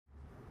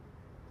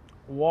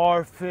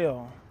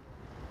Warfield.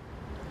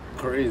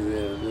 Crazy,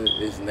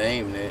 it's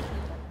named that.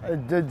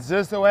 It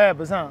just so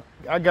happens, huh?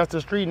 I got the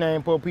street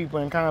name for people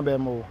in combat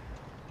mode.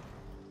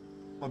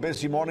 A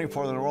busy morning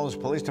for the New Orleans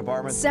Police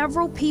Department.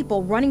 Several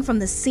people running from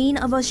the scene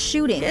of a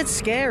shooting. It's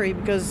scary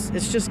because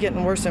it's just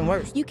getting worse and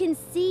worse. You can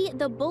see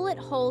the bullet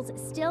holes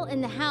still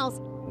in the house.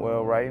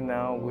 Well, right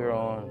now we're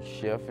on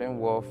Chef and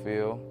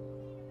Warfield,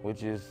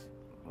 which is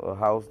a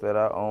house that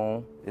I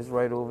own. It's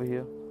right over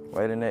here,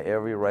 right in that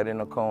area, right in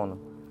the corner.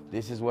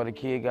 This is where the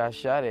kid got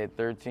shot at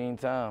 13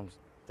 times.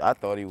 I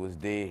thought he was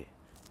dead,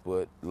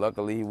 but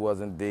luckily he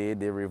wasn't dead.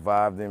 They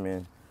revived him,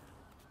 and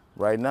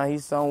right now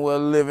he's somewhere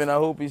living. I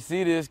hope you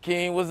see this,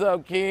 King. What's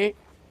up, King?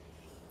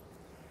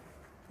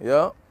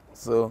 Yeah,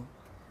 so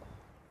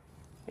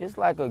it's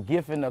like a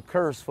gift and a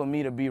curse for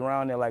me to be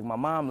around there. Like my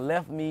mom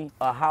left me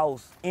a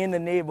house in the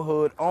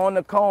neighborhood on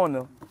the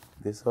corner.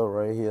 This her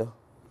right here.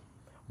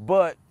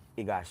 But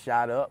it got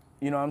shot up,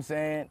 you know what I'm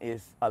saying?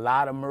 It's a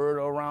lot of murder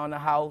around the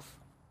house,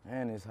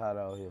 and it's hot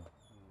out here.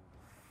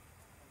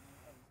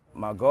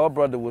 My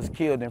godbrother was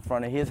killed in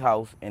front of his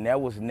house, and that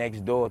was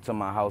next door to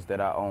my house that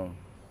I own.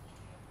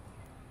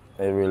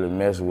 They really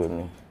messed with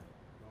me.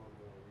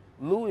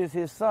 Lou is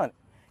his son.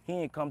 He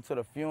ain't come to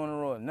the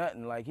funeral or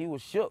nothing, like he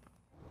was shook.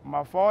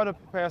 My father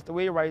passed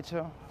away right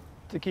here.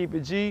 To keep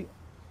it G,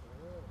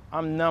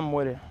 I'm numb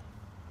with it.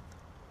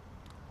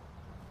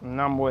 I'm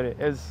numb with it.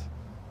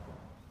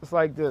 It's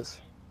like this.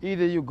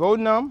 Either you go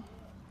numb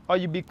or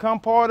you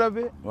become part of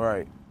it.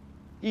 Right.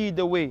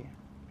 Either way.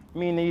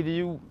 Meaning either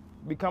you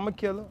become a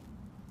killer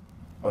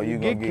or you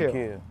gonna get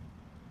killed.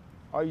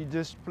 Or you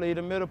just play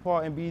the middle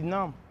part and be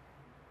numb.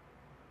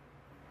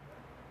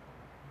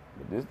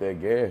 But this that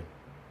gas.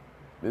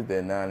 This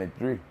that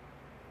 93.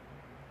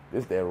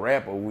 This that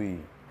rapper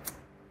weed.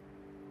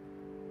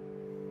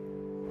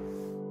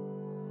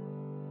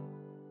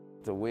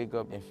 To wake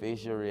up and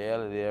face your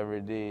reality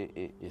every day,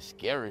 it's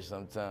scary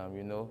sometimes,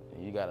 you know?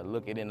 And you gotta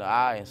look it in the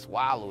eye and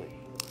swallow it.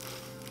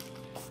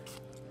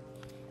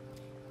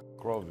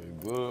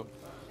 Crawford, good.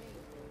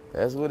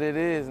 That's what it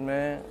is,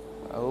 man.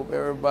 I hope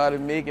everybody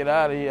make it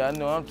out of here. I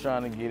know I'm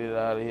trying to get it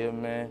out of here,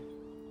 man.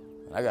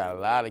 I got a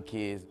lot of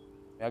kids.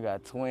 I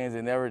got twins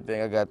and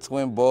everything. I got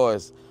twin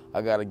boys.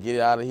 I gotta get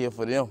it out of here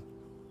for them.